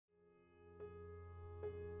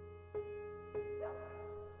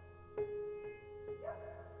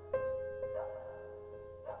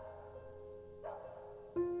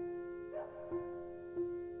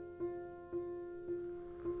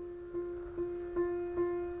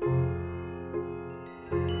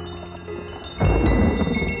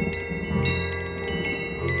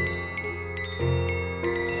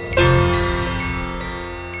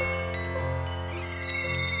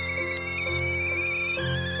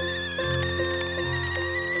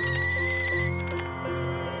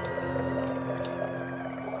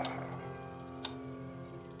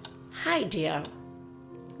Hi dear,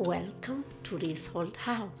 welcome to this old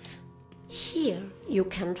house. Here you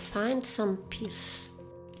can find some peace.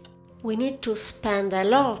 We need to spend a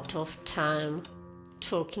lot of time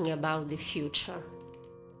talking about the future,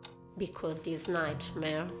 because this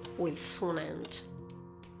nightmare will soon end.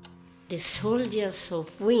 The soldiers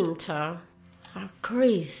of winter are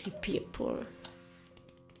crazy people,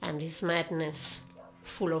 and this madness,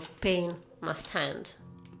 full of pain, must end.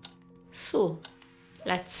 So,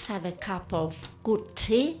 let's have a cup of good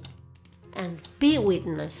tea and be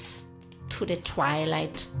witness to the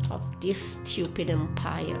twilight of this stupid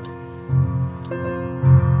empire.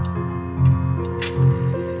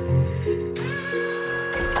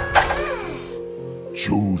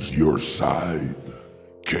 Choose your side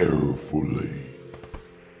carefully.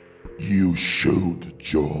 You should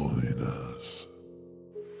join us.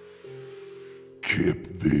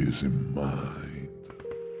 Keep this in mind.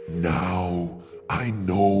 Now I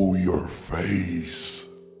know your face.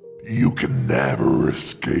 You can never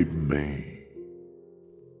escape me.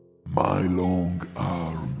 My long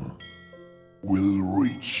arm will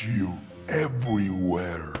reach you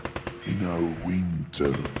everywhere in our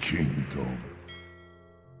winter kingdom.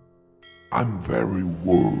 I'm very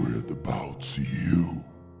worried about you.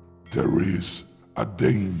 There is a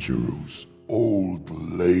dangerous old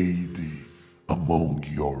lady among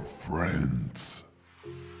your friends.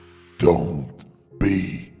 Don't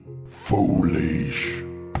be foolish.